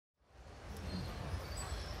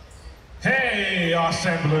Hei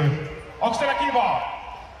Assembly! Onks teillä kiva?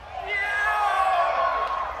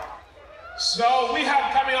 So we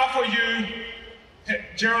have coming up for you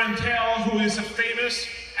Jeroen Tel, who is a famous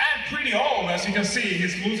and pretty old, as you can see,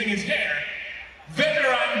 he's losing his hair,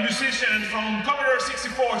 veteran musician from Commodore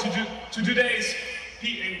 64 to today's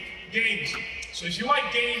games. So if you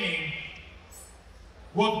like gaming,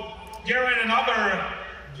 what Jeroen and other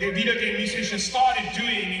video game musicians started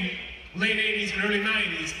doing in late 80s and early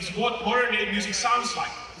 90s is what modern day music sounds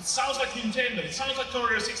like. It sounds like Nintendo, it sounds like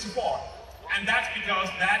Commodore 64. And that's because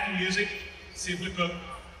that music, simply put,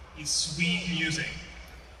 is sweet music.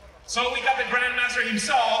 So we got the Grandmaster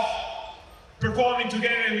himself performing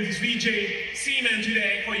together with his VJ Seaman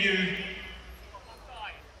today for you.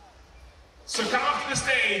 So come up to the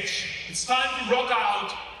stage, it's time to rock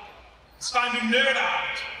out, it's time to nerd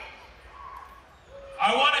out.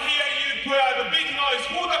 I want to hear you put out a big noise.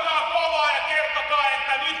 Huutakaa kovaa ja kertokaa,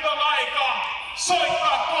 että nyt on aika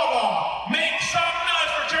soittaa kovaa. Make some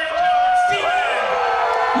noise for Jeroen Tel and Steven!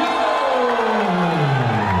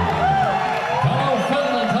 Hello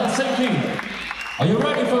Finland, Helsinki. Are you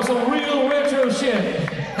ready for some real retro shit?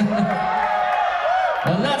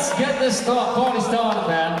 Well, let's get this party started,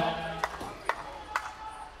 man.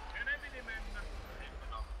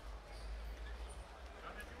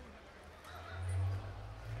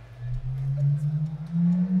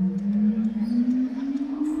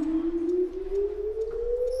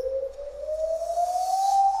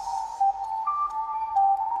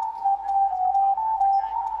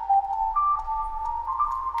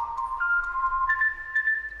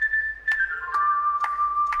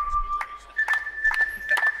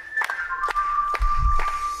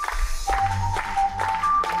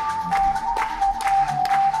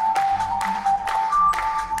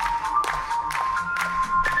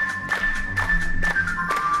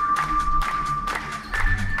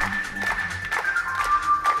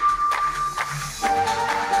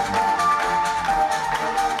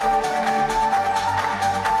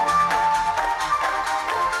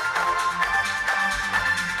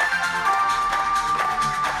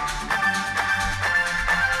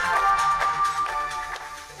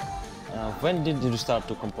 When did you start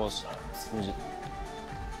to compose music?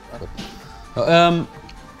 I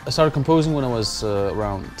started composing when I was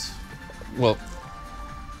around, well,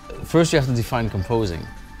 first you have to define composing,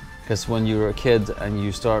 because when you're a kid and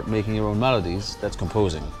you start making your own melodies, that's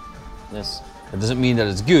composing. Yes. It doesn't mean that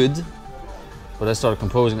it's good, but I started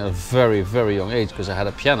composing at a very, very young age because I had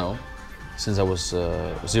a piano since I was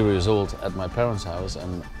 0 years old at my parents' house,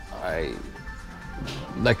 and I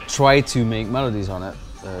tried to make melodies on it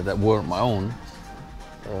that weren't my own.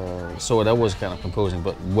 So that was kind of composing,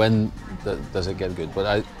 but when does it get good? But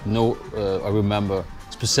I know, I remember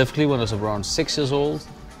specifically when I was around 6 years old,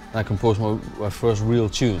 and I composed my first real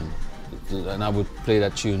tune, and I would play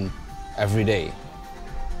that tune every day.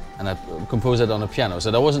 And I composed it on a piano,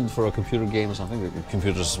 so that wasn't for a computer game or something. The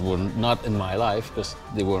computers were not in my life because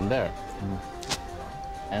they weren't there.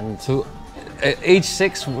 And so, at age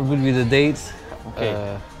 6 would be the date.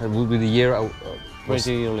 Okay. It would be the year I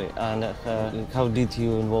pretty early. And how did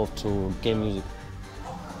you involve to game music?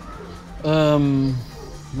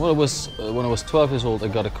 Well, it was when I was 12 years old. I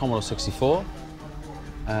got a Commodore 64,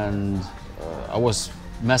 and I was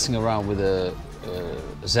messing around with a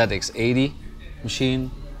ZX80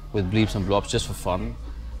 machine with bleeps and blobs just for fun.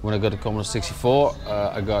 When I got a Commodore 64,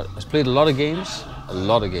 I played a lot of games,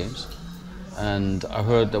 and I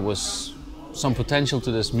heard there was some potential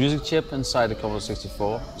to this music chip inside the Commodore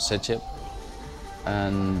 64, SID chip,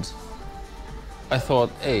 and I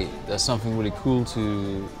thought, hey, there's something really cool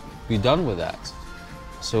to be done with that.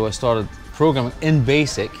 So I started programming in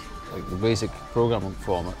BASIC, like the basic programming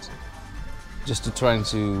format, just to trying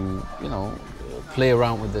to, you know, play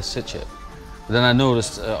around with this SID chip. But then I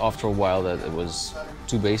noticed after a while that it was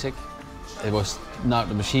too basic. It was not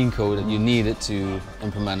the machine code that you needed to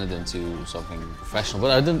implement it into something professional,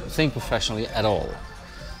 but I didn't think professionally at all.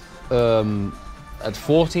 At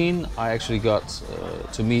 14, I actually got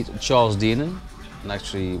to meet Charles Deanan and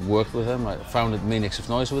actually worked with him. I founded Maniacs of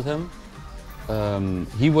Noise with him.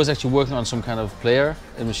 He was actually working on some kind of player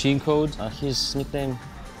in machine code. His nickname?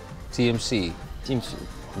 TMC. TMC.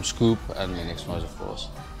 From Scoop and Maniacs of Noise, of course.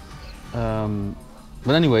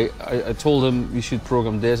 But anyway, I told him you should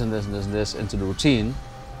program this and this and this and this into the routine.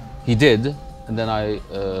 He did, and then I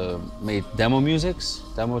made demo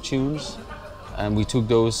tunes, and we took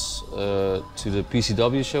those to the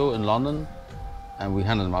PCW show in London, and we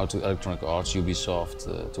handed them out to Electronic Arts, Ubisoft,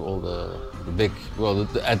 to all the big, well,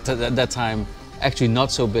 at that time, actually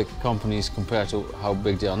not so big companies compared to how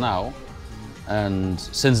big they are now. And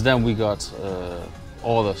since then we got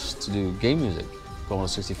orders to do game music, Commodore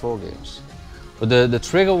 64 games. But the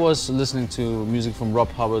trigger was listening to music from Rob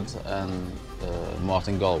Hubbard and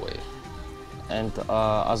Martin Galway. And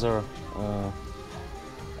other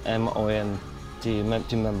MON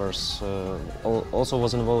team members also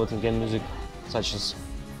was involved in game music, such as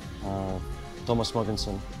Thomas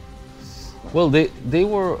Morgensen. Well, they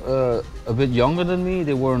were a bit younger than me.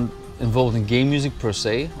 They weren't involved in game music per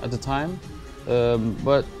se at the time.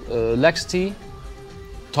 But Laxity,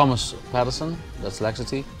 Thomas Patterson, that's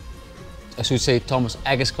Laxity. I should say Thomas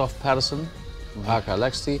Agaskov Patterson, aka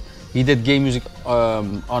Laxity. He did game music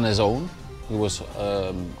on his own. He was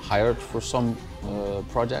hired for some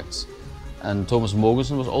projects. And Thomas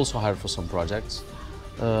Mogensen was also hired for some projects.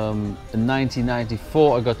 In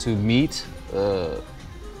 1994 I got to meet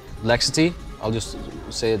Laxity, I'll just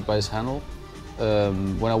say it by his handle,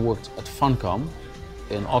 when I worked at Funcom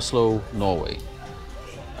in Oslo, Norway.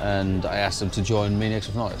 And I asked him to join Maniacs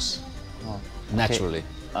of Noise, naturally.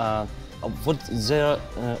 Is there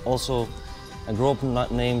also a group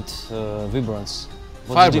named Vibrance?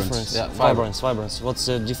 What's the difference? Yeah, Vibrance. What's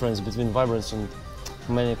the difference between Vibrance and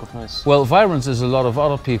Maniac of Noise? Well, Vibrance is a lot of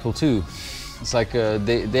other people too. It's like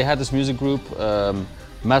they had this music group,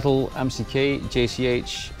 Metal, MCK,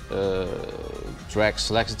 JCH,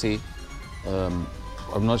 Drax, Laxity.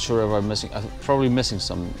 I'm not sure if I'm probably missing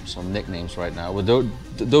some nicknames right now. But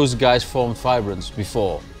those guys formed Vibrance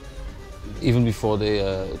before, even before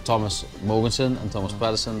Thomas Mogensen and Thomas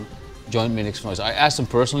Patterson joined Maniacs of Noise. I asked them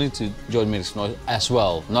personally to join Maniacs of Noise as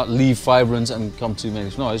well, not leave Vibrance and come to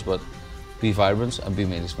Maniacs of Noise, but be Vibrance and be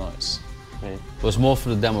Maniacs of Noise. Okay. It was more for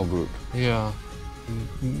the demo group. Yeah,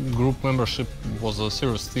 group membership was a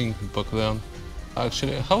serious thing back then.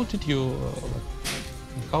 Actually, how did you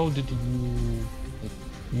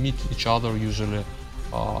meet each other usually?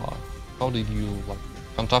 How did you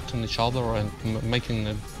contacting each other and making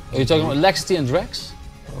it? Are you talking about Laxity and Drax?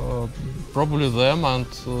 Probably them and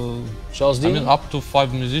Charles Dean? I mean, up to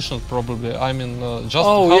 5 musicians probably. I mean, just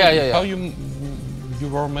how you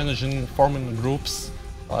were managing forming groups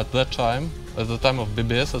at that time, at the time of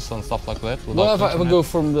BBSs and stuff like that? Well, if I go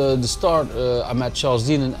from the start, I met Charles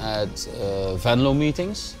Dean at Venlo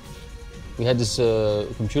meetings. We had these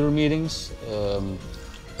computer meetings,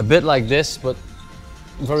 a bit like this, but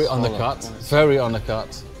very undercut, very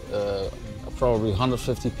undercut. Probably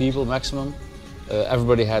 150 people maximum.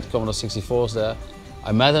 Everybody had Commodore 64s there.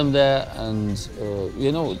 I met him there, and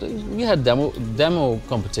you know, we had demo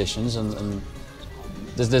competitions, and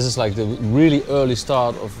this is like the really early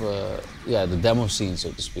start of the demo scene,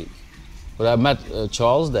 so to speak. But I met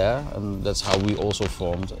Charles there, and that's how we also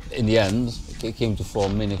formed. In the end, it came to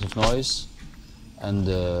form Maniacs of Noise, and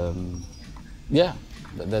yeah,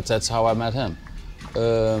 that's how I met him.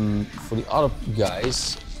 For the other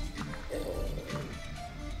guys,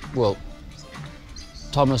 well,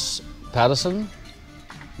 Thomas Patterson,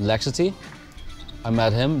 Laxity, I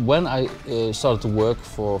met him when I started to work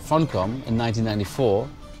for Funcom in 1994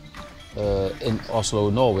 in Oslo,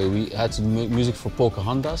 Norway. We had to make music for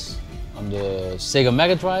Pocahontas on the Sega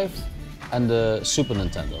Mega Drive and the Super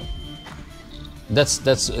Nintendo.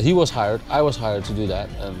 He was hired, I was hired to do that,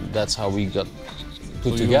 and that's how we got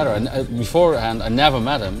put together. And beforehand, I never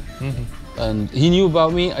met him, and he knew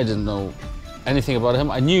about me. I didn't know anything about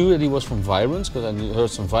him. I knew that he was from Vibrance because I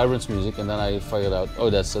heard some Vibrance music, and then I figured out,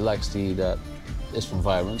 oh, that's the Laxity that is from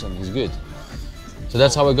Vibrance, and he's good. So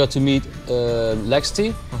that's how I got to meet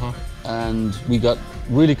Laxity, and we got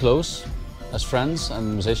really close as friends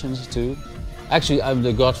and musicians too. Actually, I'm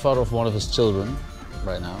the godfather of one of his children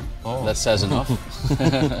right now. Oh. That says enough,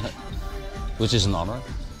 which is an honor.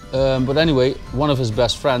 But anyway, one of his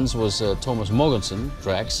best friends was Thomas Mogensen,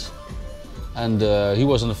 Drax. And he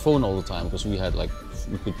was on the phone all the time because we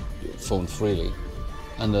could phone freely.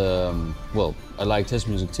 And well, I liked his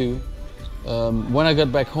music too. When I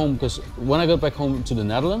got back home, to the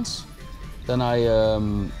Netherlands, then I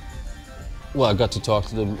got to talk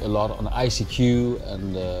to them a lot on ICQ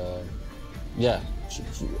and yeah,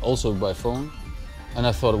 also by phone. And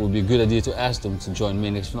I thought it would be a good idea to ask them to join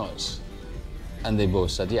Maniacs of Noise. And they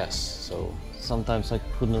both said yes. So sometimes I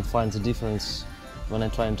could not find the difference when I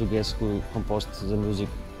tried to guess who composed the music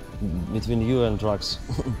between you and Drax.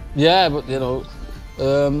 Yeah, but you know,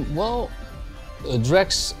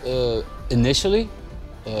 Drax initially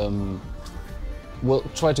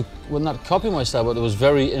tried to not copy my style, but it was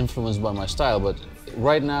very influenced by my style. But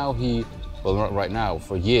right now not right now,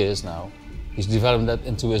 for years now, he's developed that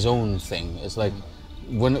into his own thing. It's like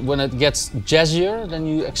when it gets jazzier than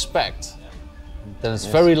you expect, then it's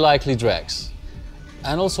very likely Drax.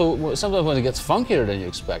 And also, sometimes when it gets funkier than you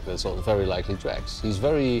expect, it's also very likely Drax. He's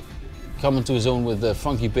very come into his own with the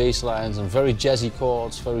funky bass lines and very jazzy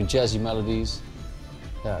chords, very jazzy melodies.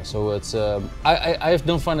 Yeah, so it's I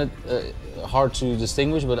don't find it hard to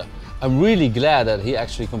distinguish, but I'm really glad that he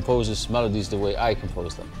actually composes melodies the way I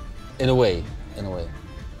compose them, in a way,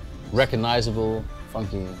 recognizable,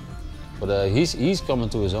 funky. But he's coming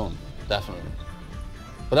to his own, definitely.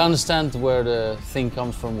 But I understand where the thing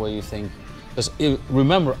comes from, where you think, because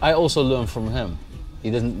remember, I also learned from him. He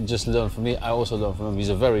didn't just learn from me, I also learned from him. He's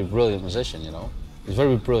a very brilliant musician, you know. He's a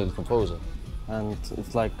very brilliant composer. And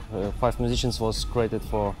it's like Five Musicians was created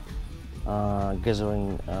for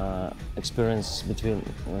gathering experience between,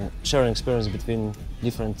 sharing experience between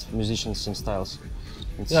different musicians and styles.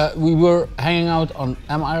 Yeah, we were hanging out on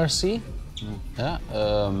MIRC. Yeah,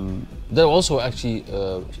 that also actually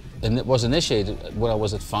and it was initiated when I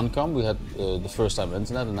was at Funcom. We had the first time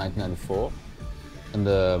internet in 1994, and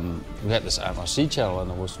we had this MIRC channel,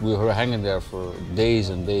 and we were hanging there for days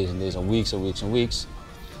and days and days, and weeks and weeks and weeks.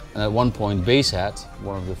 And at one point, Basshead,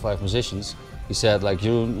 one of the Five Musicians, he said, like,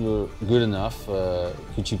 you're good enough,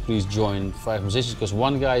 could you please join Five Musicians? Because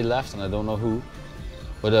one guy left, and I don't know who.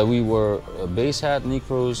 But we were Basshead,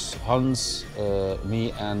 Nikros, Hans,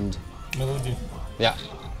 me, and Melody. Yeah,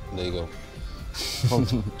 there you go.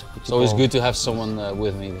 It's always good to have someone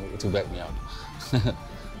with me to back me up.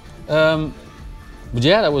 But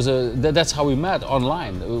yeah, that's how we met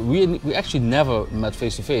online. We actually never met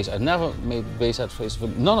face to face. I never made Basshead face to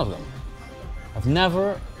face. None of them. I've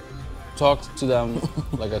never talked to them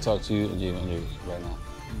like I talk to you and you right now.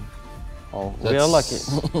 Oh, we are lucky.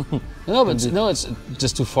 No, but no, it's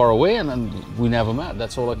just too far away, and we never met.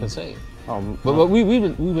 That's all I can say. But we've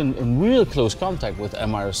been in real close contact with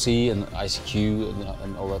MIRC and ICQ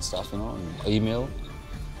and all that stuff, you know, and email.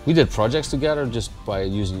 We did projects together just by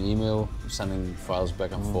using email, sending files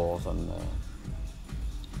back and forth, and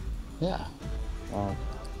yeah.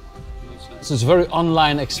 So it's a very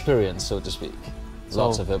online experience, so to speak. So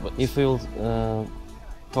lots of it. But if we'll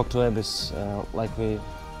talk to Abyss like we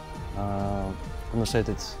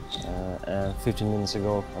conversated 15 minutes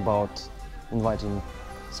ago about inviting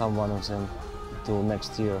someone of them to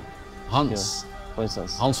next year. Hans, here, for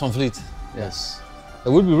instance. Hans van Vliet. Yes. It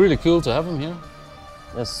would be really cool to have him here.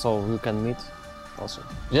 Yes, so we can meet also.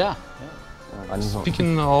 Yeah.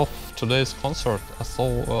 Speaking of today's concert,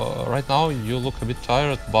 so right now you look a bit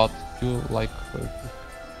tired, but you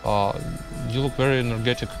you look very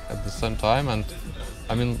energetic at the same time, and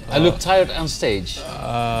I mean. I look tired on stage.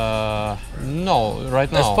 No,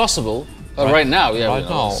 right now. That's possible. Right now, yeah. Right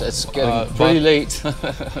now, it's getting pretty late.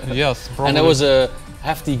 Yes, probably. And it was a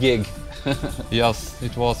hefty gig. Yes,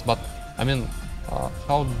 it was. But I mean,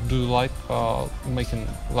 how do you like making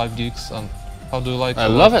live gigs, and how do you like? I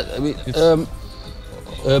love it. I mean,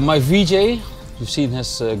 my VJ, you've seen his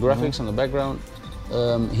graphics on the background.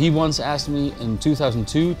 He once asked me in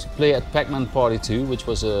 2002 to play at Pac-Man Party 2, which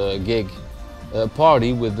was a gig, a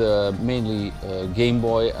party with mainly Game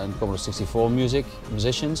Boy and Commodore 64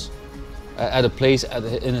 musicians at a place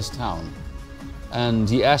in his town. And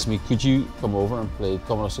he asked me, could you come over and play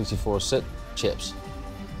Commodore 64 SID chips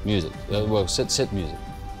music, well, SID music.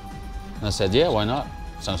 And I said, yeah, why not?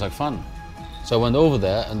 Sounds like fun. So I went over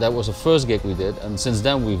there, and that was the first gig we did, and since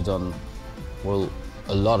then we've done, well,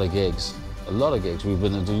 a lot of gigs. A lot of gigs. We've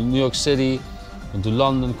been to New York City, been to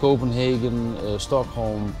London, Copenhagen,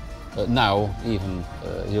 Stockholm, now even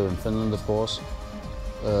here in Finland, of course,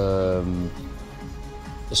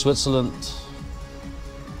 Switzerland,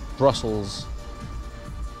 Brussels,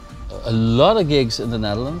 a lot of gigs in the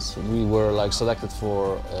Netherlands. We were like selected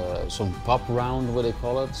for some pop round, what they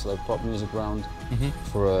call it, so like pop music round,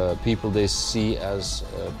 for people they see as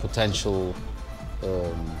potentially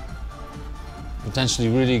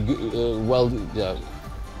really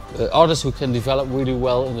artists who can develop really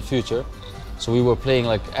well in the future. So we were playing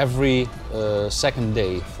like every second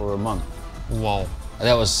day for a month. Wow! And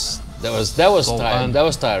that was tiring. That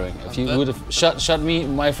was tiring. If you would have shot me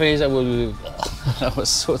in my face, I would have. I was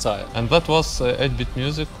so tired. And that was 8-bit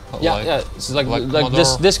music. Yeah, yeah. It's like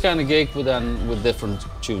this kind of gig, but then with different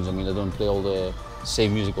tunes. I mean, I don't play all the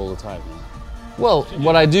same music all the time. Well,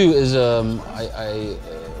 what I do is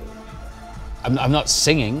I'm not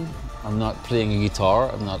singing. I'm not playing a guitar.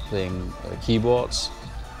 I'm not playing keyboards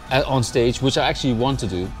on stage, which I actually want to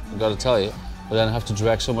do. I got to tell you. But then I have to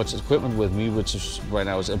drag so much equipment with me, which is right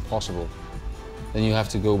now is impossible. Then you have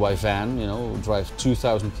to go by van, you know, drive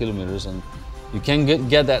 2,000 kilometers, and you can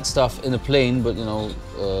get that stuff in a plane, but you know,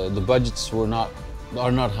 the budgets are not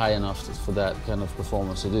high enough for that kind of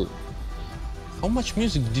performance to do. How much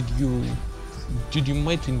music did you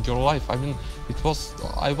make in your life? I mean,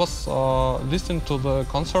 I was listening to the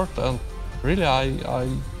concert, and really I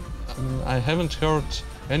I haven't heard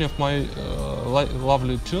any of my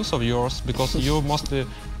lovely tunes of yours, because you mostly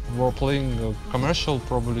were playing commercial,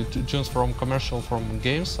 probably tunes from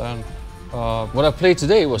games, and what I played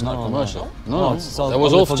today was not commercial. No, that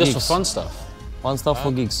was all just for fun stuff. Fun stuff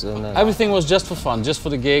for gigs. Everything was just for fun, just for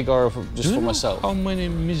the gig or just for myself. How many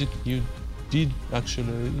music you did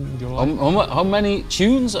actually in your life? How many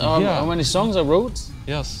tunes? How many songs I wrote?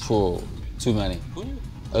 Yes. Too many.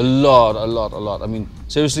 A lot. I mean,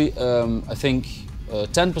 seriously, I think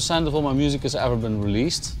 10% of all my music has ever been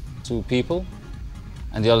released to people,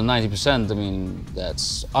 and the other 90%, I mean,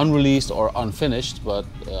 that's unreleased or unfinished. But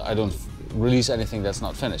I don't release anything that's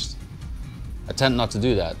not finished. I tend not to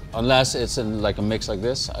do that unless it's in like a mix like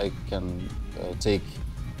this. I can take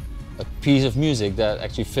a piece of music that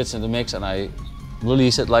actually fits in the mix and I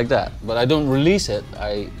release it like that. But I don't release it,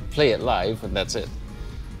 I play it live and that's it.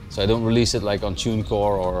 So I don't release it like on TuneCore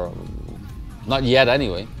or not yet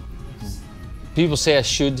anyway. People say I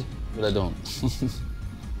should, but I don't.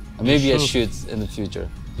 Maybe I should in the future.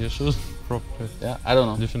 You should, probably. Yeah, I don't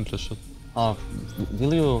know. Definitely should.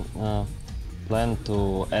 Will you plan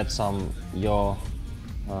to add some your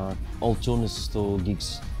old tunes to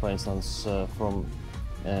gigs, for instance, from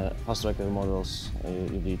fast record models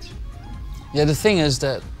you did? Yeah, the thing is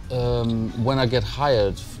that when I get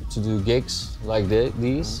hired to do gigs like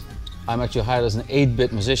these, I'm actually hired as an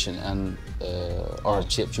 8-bit musician and or a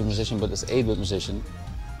chiptune musician, but as an 8-bit musician.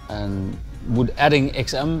 And would adding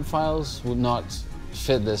XM files would not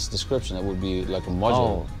fit this description. It would be like a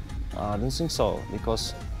module. Oh, I don't think so,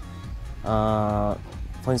 because for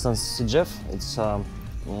instance, Jeff,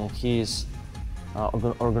 he is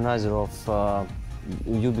organizer of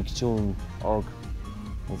ubictune.org.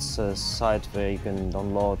 It's a site where you can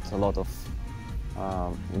download a lot of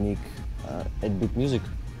unique 8-bit music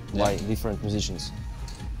by different musicians,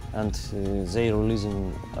 and they're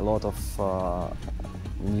releasing a lot of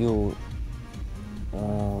new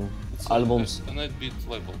albums. An 8-bit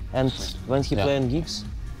label. And when he playing gigs,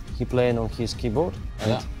 he playing on his keyboard,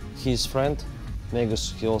 and his friend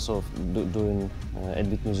Megus, he also doing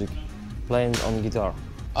 8-bit music, playing on guitar.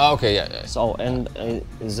 Okay, yeah. So, and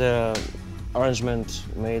the arrangement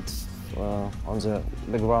made on the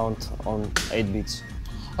background on 8 bits.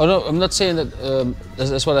 Oh no, I'm not saying that.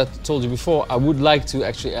 That's what I told you before. I would like to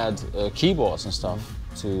actually add keyboards and stuff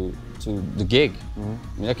to the gig.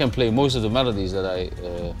 I mean, I can play most of the melodies that I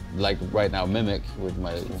like right now mimic with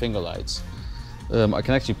my finger lights. I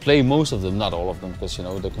can actually play most of them, not all of them, because you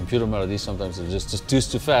know the computer melodies sometimes are just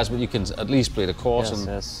too fast. But you can at least play the chords.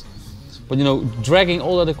 Yes. But you know, dragging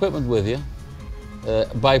all that equipment with you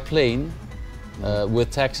by plane with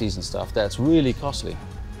taxis and stuff, that's really costly.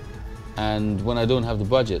 And when I don't have the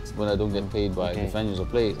budget, when I don't get paid by the venues I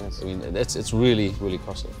play, I mean, it's really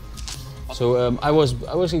costly. So I was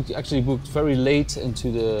actually booked very late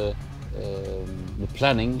into the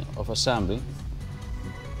planning of assembly.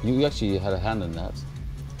 You actually had a hand in that.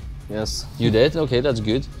 Yes. You did? Okay, that's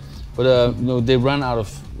good. But you know, they ran out of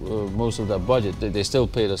most of that budget. They still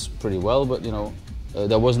paid us pretty well, but you know,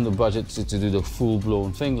 there wasn't the budget to do the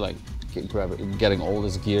full-blown thing, like getting all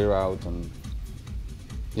this gear out and.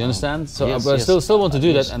 You understand? So, yes, but I still want to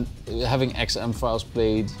do yes. that, and having XM files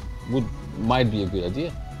played might be a good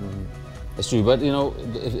idea. That's true. But you know,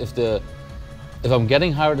 if I'm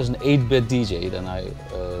getting hired as an 8-bit DJ, then I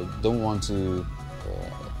don't want to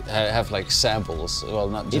have like samples. Well,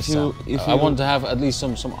 not just samples. I want to have at least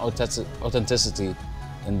some authenticity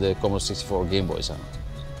in the Commodore 64 Game Boy sound.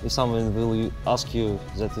 If someone will ask you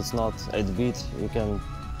that it's not 8-bit, you can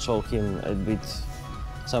show him 8-bit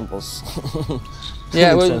samples.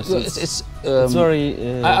 Yeah, well, it's very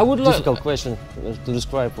difficult question to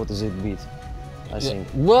describe what is 8-bit, I think.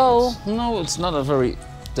 Well, no, it's not a very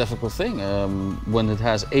difficult thing. When it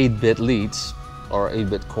has 8-bit leads, or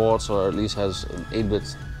 8-bit chords, or at least has an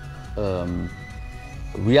 8-bit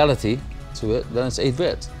reality to it, then it's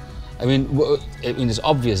 8-bit. I mean, it's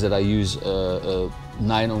obvious that I use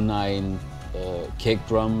 909 kick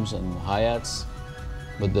drums and hi-hats.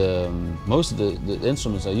 But most of the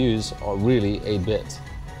instruments I use are really 8-bit.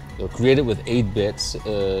 They're created with 8-bit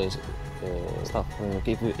stuff,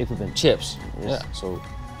 equipment. Chips. Yes. Yeah.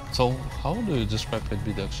 So how do you describe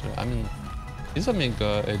 8-bit actually? I mean, is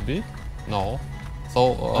Amiga 8-bit? No.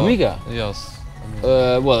 So Amiga? Yes.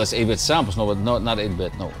 Well, it's 8-bit samples, no, but not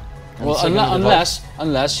 8-bit. No. And well,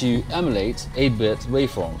 unless you emulate 8-bit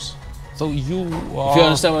waveforms. So you if you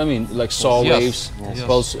understand what I mean, like saw waves,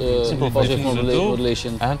 pulse wave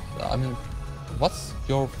modulation. And I mean, what's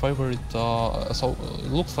your favorite? So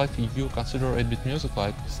it looks like you consider 8-bit music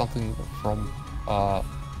like something from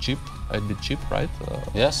cheap, 8-bit cheap, right?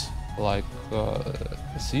 Yes. like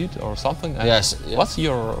seed or something. And Yes, yeah. What's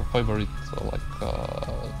your favorite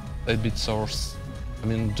 8-bit source? I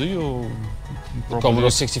mean, do you The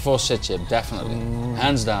Commodore 64 SID chip, definitely,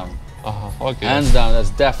 hands down. Okay. Hands down, that's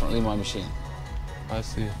definitely my machine. I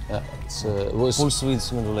see. Yeah, it was Pulse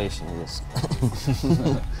width modulation, yes.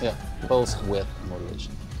 yeah, pulse width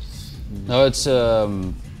modulation. No, it's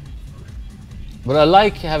but I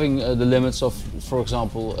like having the limits of, for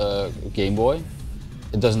example, Game Boy.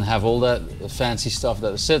 It doesn't have all that fancy stuff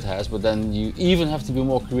that a SID has, but then you even have to be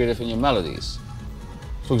more creative in your melodies.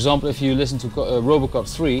 For example, if you listen to Robocop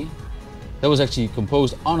 3, that was actually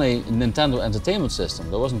composed on a Nintendo Entertainment System.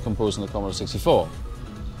 That wasn't composed on the Commodore 64.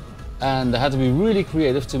 And they had to be really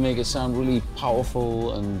creative to make it sound really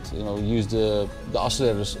powerful and use the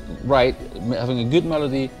oscillators right, having a good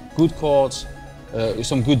melody, good chords,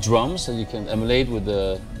 some good drums that you can emulate with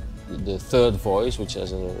the third voice, which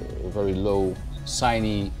has a very low,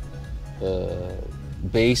 siny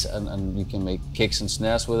bass, and you can make kicks and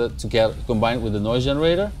snares with it to combine it with the noise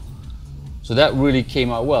generator. So that really came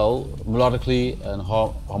out well, melodically and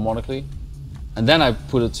harmonically. And then I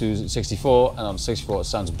put it to 64, and on 64 it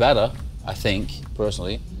sounds better, I think,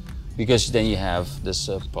 personally, because then you have this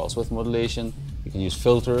pulse width modulation. You can use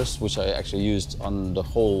filters, which I actually used on the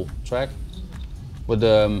whole track. But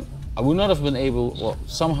I would not have been able, well,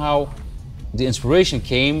 somehow the inspiration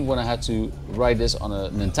came when I had to write this on a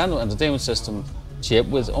Nintendo Entertainment System chip,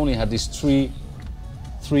 which only had these three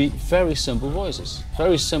very simple voices,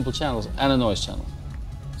 very simple channels, and a noise channel.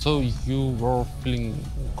 So you were feeling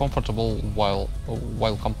comfortable while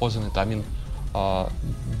composing it. I mean,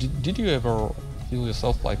 did you ever feel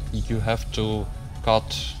yourself like you have to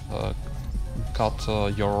cut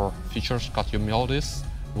your features, cut your melodies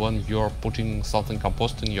when you're putting something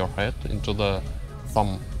composed in your head into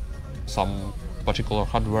some particular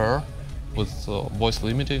hardware with voice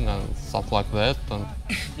limiting and stuff like that, and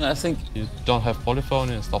I think you don't have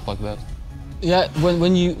polyphony and stuff like that? Yeah,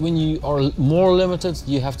 when you are more limited,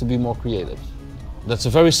 you have to be more creative. That's a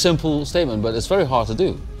very simple statement, but it's very hard to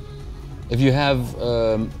do. If you have,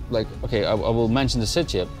 I will mention the SID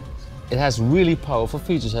chip. It has really powerful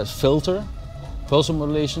features. It has filter, pulse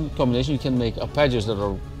modulation, combination. You can make arpeggios that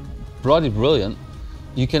are bloody brilliant.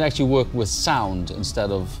 You can actually work with sound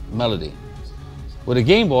instead of melody. With a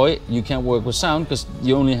Game Boy, you can't work with sound because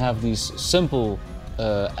you only have these simple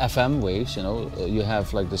FM waves. You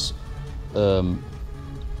have like this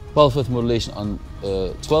pulse width modulation on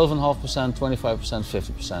 12.5%, 25%,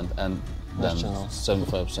 50%, and then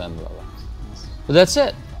 75%. Blah, blah. But that's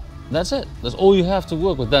it. That's it. That's all you have to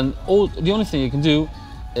work with. Then the only thing you can do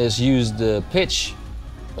is use the pitch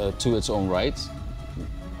to its own right.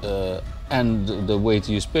 And the way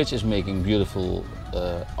to use pitch is making beautiful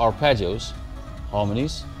arpeggios,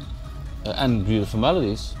 harmonies, and beautiful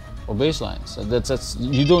melodies or bass lines.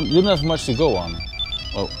 You don't have much to go on.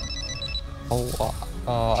 Oh.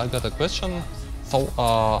 I got a question. So,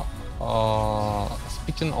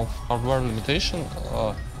 speaking of hardware limitation,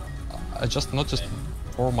 I just noticed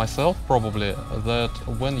for myself probably that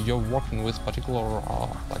when you're working with particular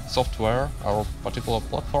software or particular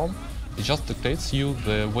platform, it just dictates you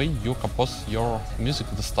the way you compose your music,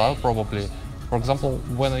 the style probably. For example,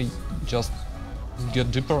 when I just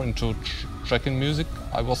get deeper into tracking music,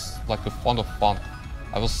 I was like a fond of funk.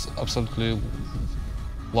 I was absolutely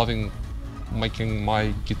loving making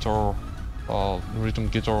my guitar, rhythm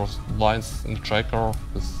guitar lines in the tracker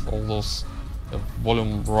with all those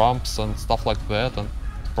volume ramps and stuff like that, and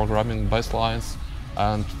programming bass lines.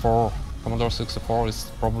 And for Commodore 64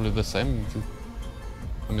 it's probably the same.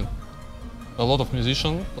 I mean, a lot of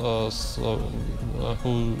musicians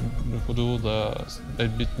who do the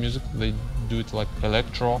 8-bit music, they do it like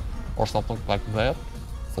electro or something like that.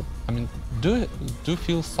 So, I mean, do you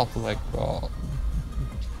feel something like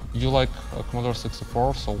you like Commodore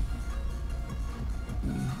 64? So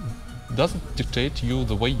does it dictate you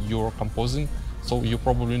the way you're composing? So you're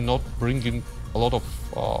probably not bringing a lot of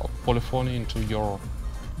polyphony into your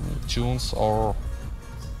tunes, or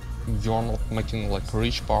you're not making like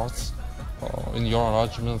rich parts in your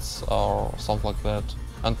arrangements or something like that.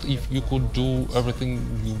 And if you could do everything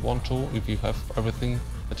you want to, if you have everything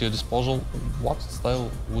at your disposal, what style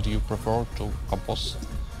would you prefer to compose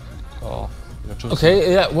your tunes?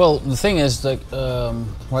 Okay, yeah, well, the thing is that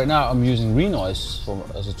right now I'm using Renoise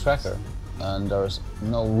as a tracker, and there's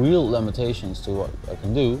no real limitations to what I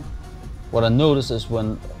can do. What I noticed is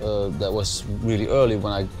when that was really early,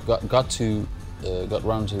 when I got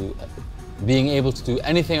around to being able to do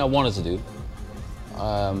anything I wanted to do.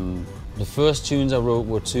 The first tunes I wrote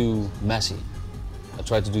were too messy. I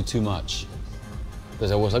tried to do too much.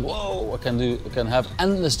 because I was like, whoa, I can have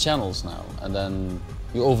endless channels now, and then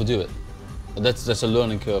you overdo it. And that's a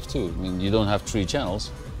learning curve too. I mean, you don't have 3 channels,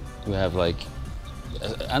 you have like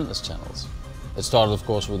endless channels. It started, of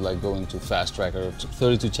course, with like going to fast tracker,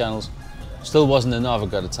 32 channels. Still wasn't enough, I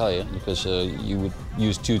gotta tell you, because you would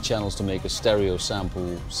use 2 channels to make a stereo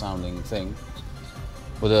sample sounding thing.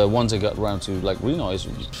 But once I got around to like renoise,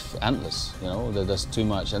 endless, you know, that's too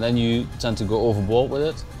much. And then you tend to go overboard with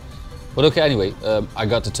it. But okay, anyway, I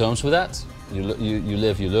got to terms with that. You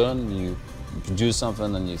live, you learn, you produce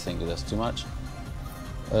something and you think that's too much.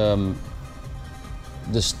 The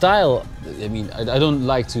style, I mean, I don't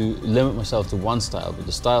like to limit myself to one style, but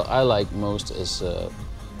the style I like most is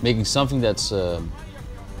making something that's a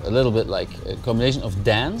little bit like a combination of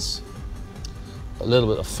dance, a little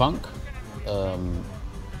bit of funk,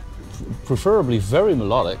 preferably very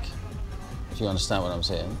melodic, if you understand what I'm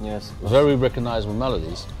saying. Yes. Very recognizable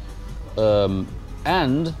melodies.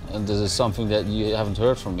 And this is something that you haven't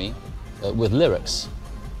heard from me, with lyrics.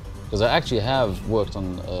 Because I actually have worked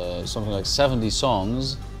on something like 70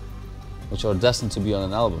 songs, which are destined to be on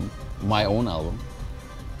an album, my own album,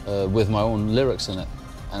 with my own lyrics in it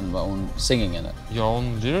and my own singing in it. Your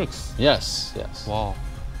own lyrics? Yes, yes. Wow.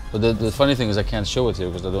 But the funny thing is I can't show it here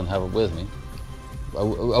because I don't have it with me.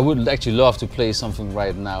 I would actually love to play something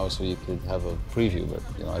right now so you could have a preview, but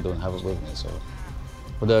you know I don't have it with me. So,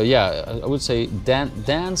 but yeah, I would say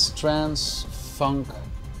dance, trance, funk,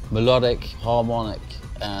 melodic, harmonic,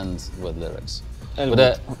 and with lyrics.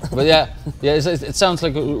 But yeah, it sounds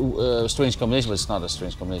like a strange combination, but it's not a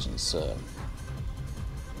strange combination. It's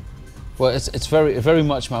well, it's very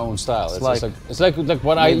much my own style. It's like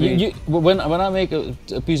what when I make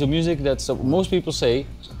a piece of music, that's most people say.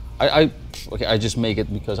 Okay, I just make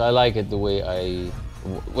it because I like it the way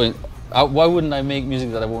why wouldn't I make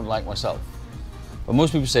music that I won't like myself? But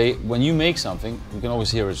most people say when you make something, you can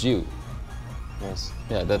always hear it's you. Yes.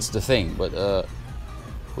 Yeah, that's the thing. But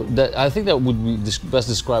I think that would be best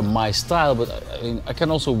describe my style. But I mean, I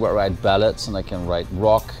can also write ballads, and I can write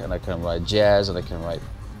rock, and I can write jazz, and I can write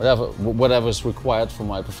whatever is required for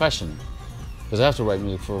my profession. Because I have to write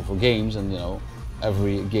music for games, and you know,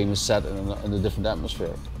 every game is set in a different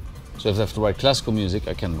atmosphere. So if I have to write classical music,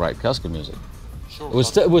 I can write classical music. Sure.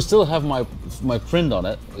 It will still have my print on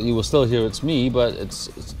it. You will still hear it's me, but it's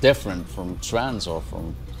different from trance or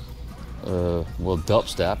from well,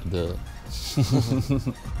 dubstep.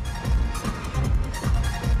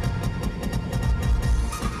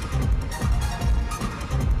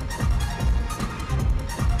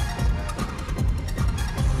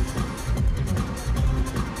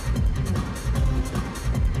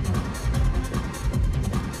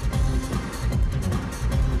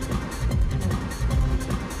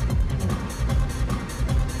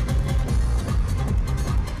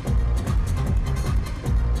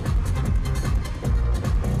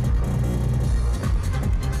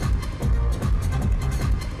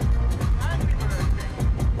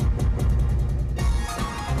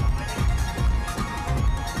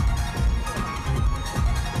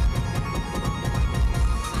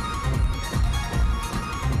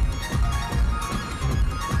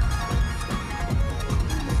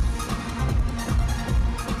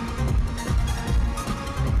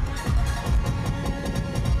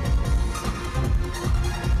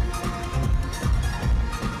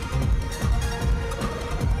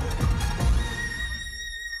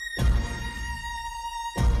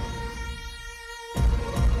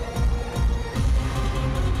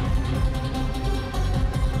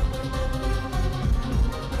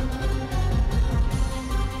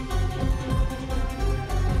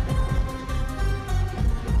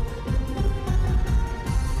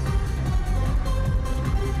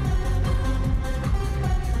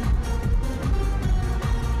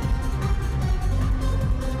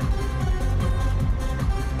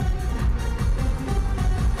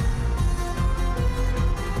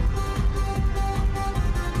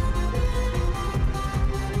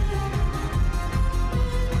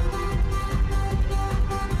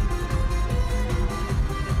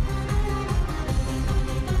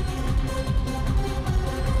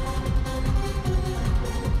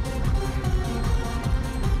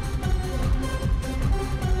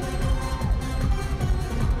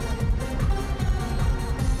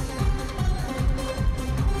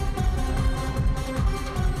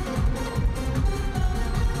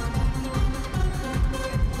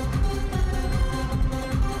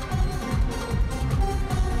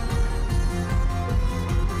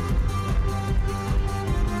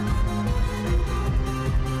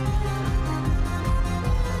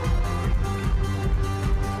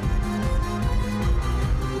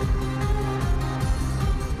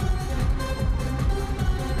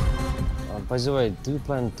 By the way, do you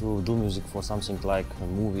plan to do music for something like a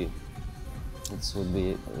movie? It would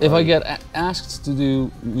be. If I get asked to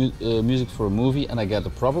do music for a movie and I get the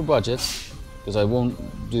proper budget, because I wouldn't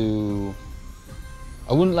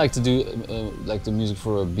like to do like the music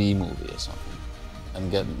for a B movie or something,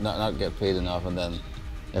 and not get paid enough, and then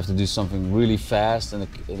you have to do something really fast in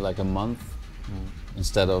like a month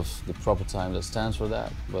instead of the proper time that stands for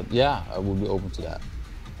that. But yeah, I would be open to that.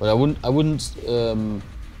 But I wouldn't.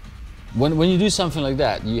 When you do something like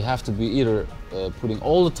that, you have to be either putting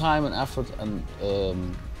all the time and effort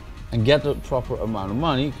and get the proper amount of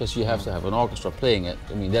money, because you have to have an orchestra playing it.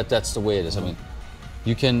 I mean, that's the way it is. I mean,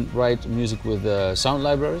 you can write music with sound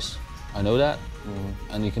libraries, I know that,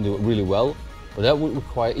 and you can do it really well, but that would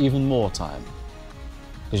require even more time.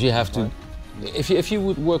 Because you have to, if you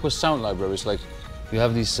would work with sound libraries, like you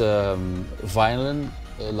have these violin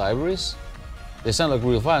libraries, they sound like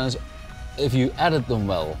real violins if you edit them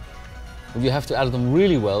well. But you have to edit them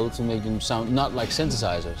really well to make them sound not like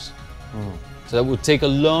synthesizers. So that would take a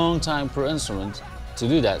long time per instrument to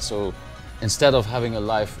do that. So instead of having a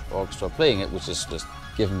live orchestra playing it, which is just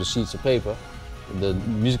give them the sheets of paper, the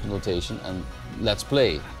music notation, and let's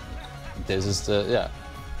play. This is the,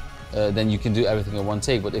 then you can do everything in one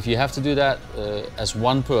take. But if you have to do that as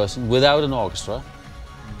one person without an orchestra,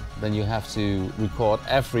 then you have to record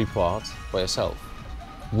every part by yourself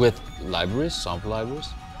with libraries, sample libraries.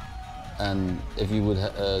 And if you would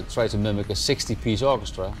try to mimic a 60-piece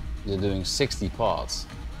orchestra, you're doing 60 parts.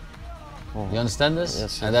 You understand this?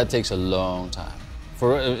 Yes. And that takes a long time.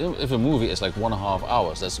 If a movie is like 1.5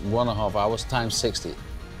 hours, that's 1.5 hours times 60.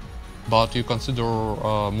 But you consider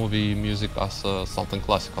movie music as something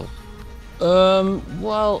classical?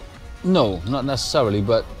 Well, no, not necessarily,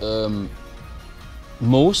 but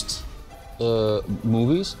most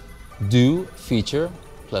movies do feature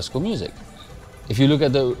classical music. If you look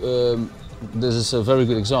at this is a very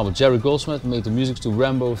good example. Jerry Goldsmith made the music to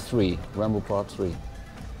Rambo 3, Rambo Part 3.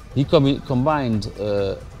 He combined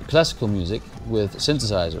classical music with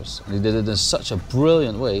synthesizers, and he did it in such a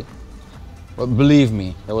brilliant way. But believe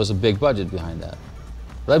me, there was a big budget behind that.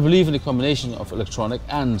 But I believe in the combination of electronic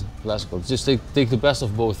and classical. Just take the best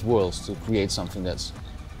of both worlds to create something that's,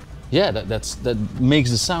 that makes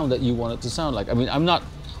the sound that you want it to sound like. I mean, I'm not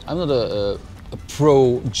a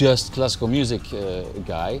pro just classical music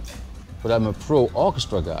guy, but I'm a pro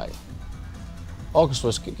orchestra guy.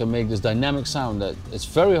 Orchestras can make this dynamic sound that it's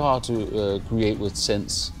very hard to create with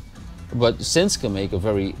synths, but synths can make a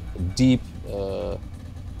very deep, I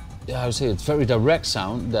would say it's very direct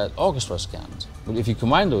sound that orchestras can't. But if you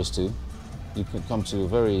combine those two, you can come to a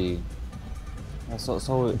very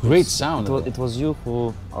great sound. It was you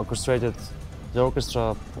who orchestrated the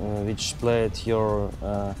orchestra which played your...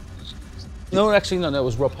 No, actually, no, that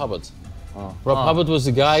was Rob Hubbard. Rob Hubbard was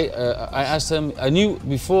the guy, I asked him, I knew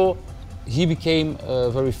before he became a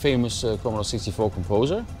very famous Commodore 64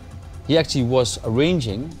 composer. He actually was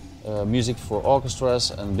arranging music for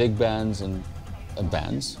orchestras and big bands and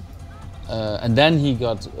bands. And then he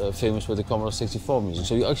got famous with the Commodore 64 music.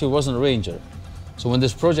 So he actually was an arranger. So when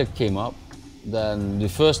this project came up, then the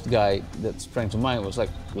first guy that sprang to mind was like,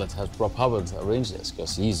 let's have Rob Hubbard arrange this,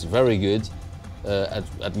 because he's very good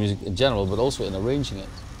at music in general, but also in arranging it.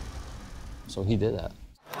 So he did that.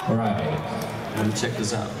 All right. Let me check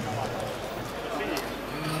this out.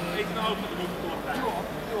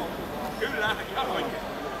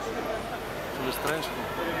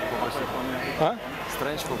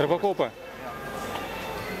 Робокопа.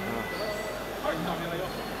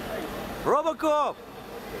 Robocop!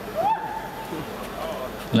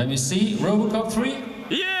 Let me see. Robocop 3.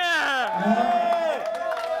 Yeah!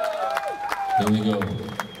 There we go.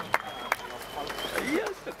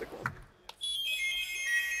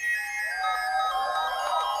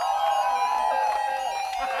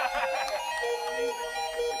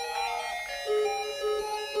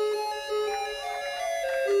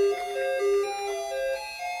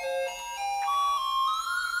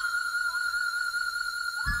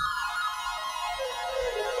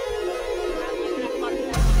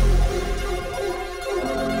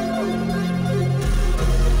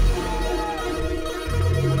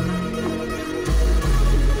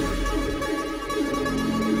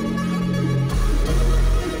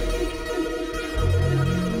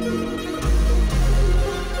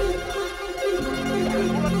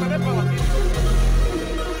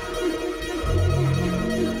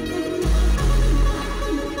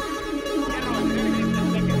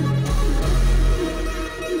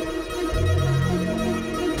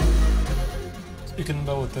 Speaking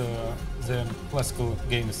about the classical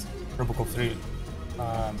games, Robocop 3,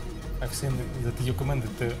 I've seen that you commented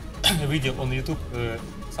a video on YouTube.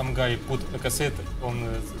 Some guy put a cassette on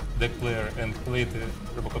the deck player and played the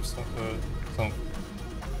Robocop song.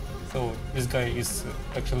 So this guy is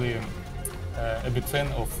actually a big fan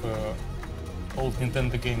of old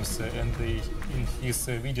Nintendo games, and in his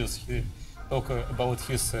videos he talk about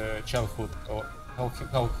his childhood, or how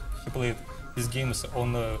he played these games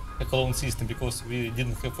on a clone system, because we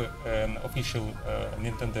didn't have an official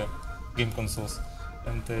Nintendo game consoles.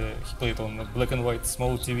 And he played on a black and white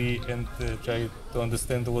small TV and tried to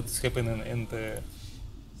understand what's happening. And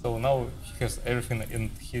so now he has everything, and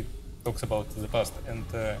he talks about the past and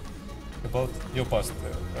about your past.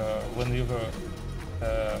 When you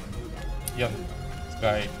were young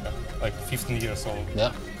guy, like 15 years old,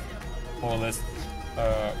 Yeah. more or less,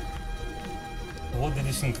 what did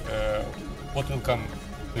you think? What will come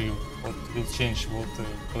to you? What will change? What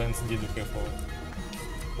plans did you have? Or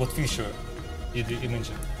what future did you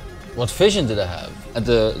imagine? What vision did I have? At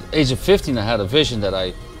the age of 15, I had a vision that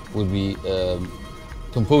I would be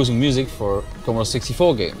composing music for Commodore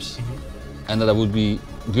 64 games, and that I would be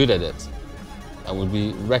good at it. I would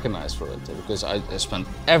be recognized for it, because I spent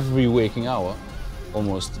every waking hour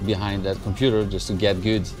almost behind that computer just to get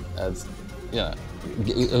good at, yeah,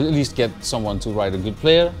 at least get someone to write a good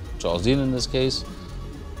player, Charles Dean in this case,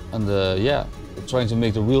 and yeah, trying to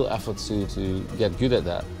make the real effort to get good at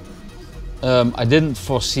that. I didn't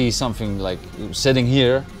foresee something like sitting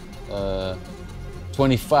here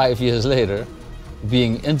 25 years later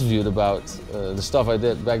being interviewed about the stuff I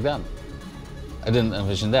did back then. I didn't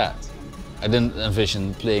envision that. I didn't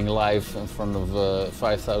envision playing live in front of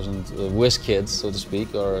 5,000 whiz kids, so to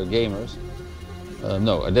speak, or gamers.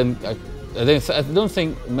 No, I didn't. I don't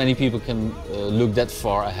think many people can look that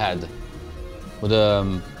far ahead. But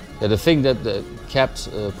yeah, the thing that kept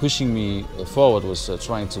pushing me forward was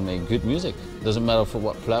trying to make good music. It doesn't matter for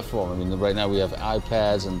what platform. I mean, right now we have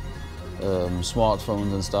iPads and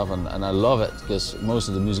smartphones and stuff, and I love it because most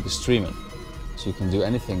of the music is streaming, so you can do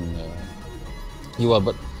anything you want.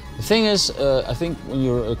 But the thing is, I think when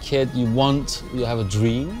you're a kid, you have a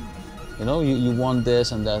dream. You know, you want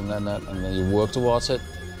this and that and that, and then you work towards it.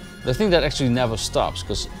 But I think that actually never stops,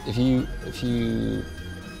 because if you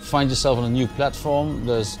find yourself on a new platform,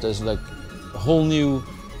 there's like a whole new,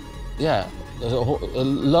 yeah, there's a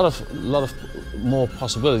lot of more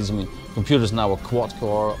possibilities. I mean, computers now are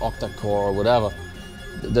quad-core, octa-core, or whatever.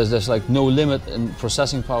 There's like no limit in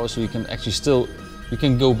processing power, so you can actually you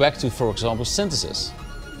can go back to, for example, synthesis,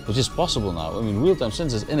 which is possible now. I mean, real-time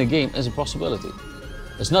synthesis in a game is a possibility.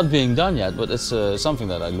 It's not being done yet, but it's something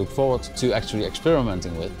that I look forward to actually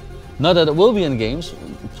experimenting with. Not that it will be in games,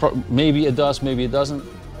 maybe it does, maybe it doesn't.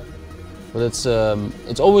 But it's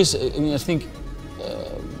always. I mean, I think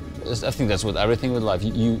that's with everything with life.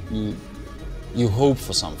 You hope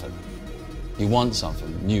for something, you want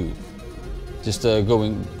something new. Just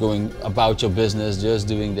going about your business, just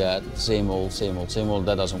doing that same old.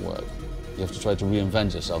 That doesn't work. You have to try to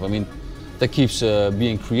reinvent yourself. I mean, that keeps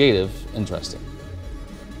being creative interesting.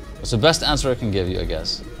 That's the best answer I can give you, I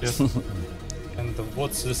guess. Yes. And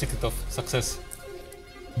what's the secret of success?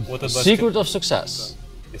 What advice Secret of success?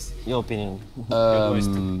 Yes. Your opinion. Your advice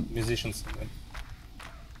to musicians.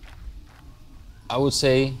 I would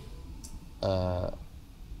say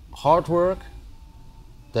hard work,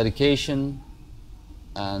 dedication,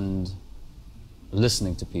 and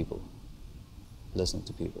listening to people.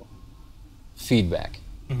 Feedback.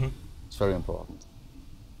 It's very important.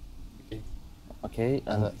 Okay,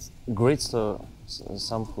 and greet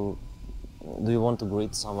do you want to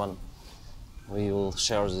greet someone? We will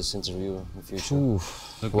share this interview in the future.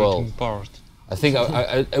 The Well, greeting part. I think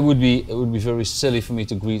it would be very silly for me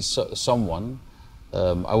to greet someone.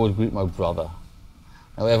 I would greet my brother.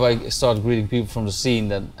 Now, if I start greeting people from the scene,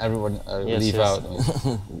 then everyone leave out.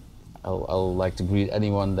 I'll like to greet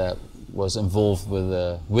anyone that was involved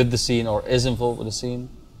with the scene or is involved with the scene,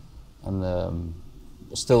 and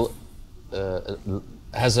still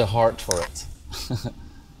has a heart for it.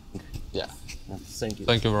 Yeah. Thank you.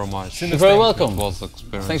 Thank you very much. You're very welcome. It was an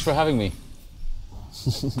experience. Thanks for having me.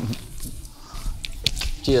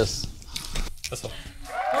 Cheers. That's all.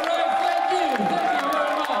 All right, thank you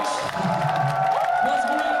very much. That's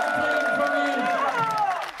great playing from you.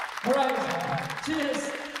 All right, cheers.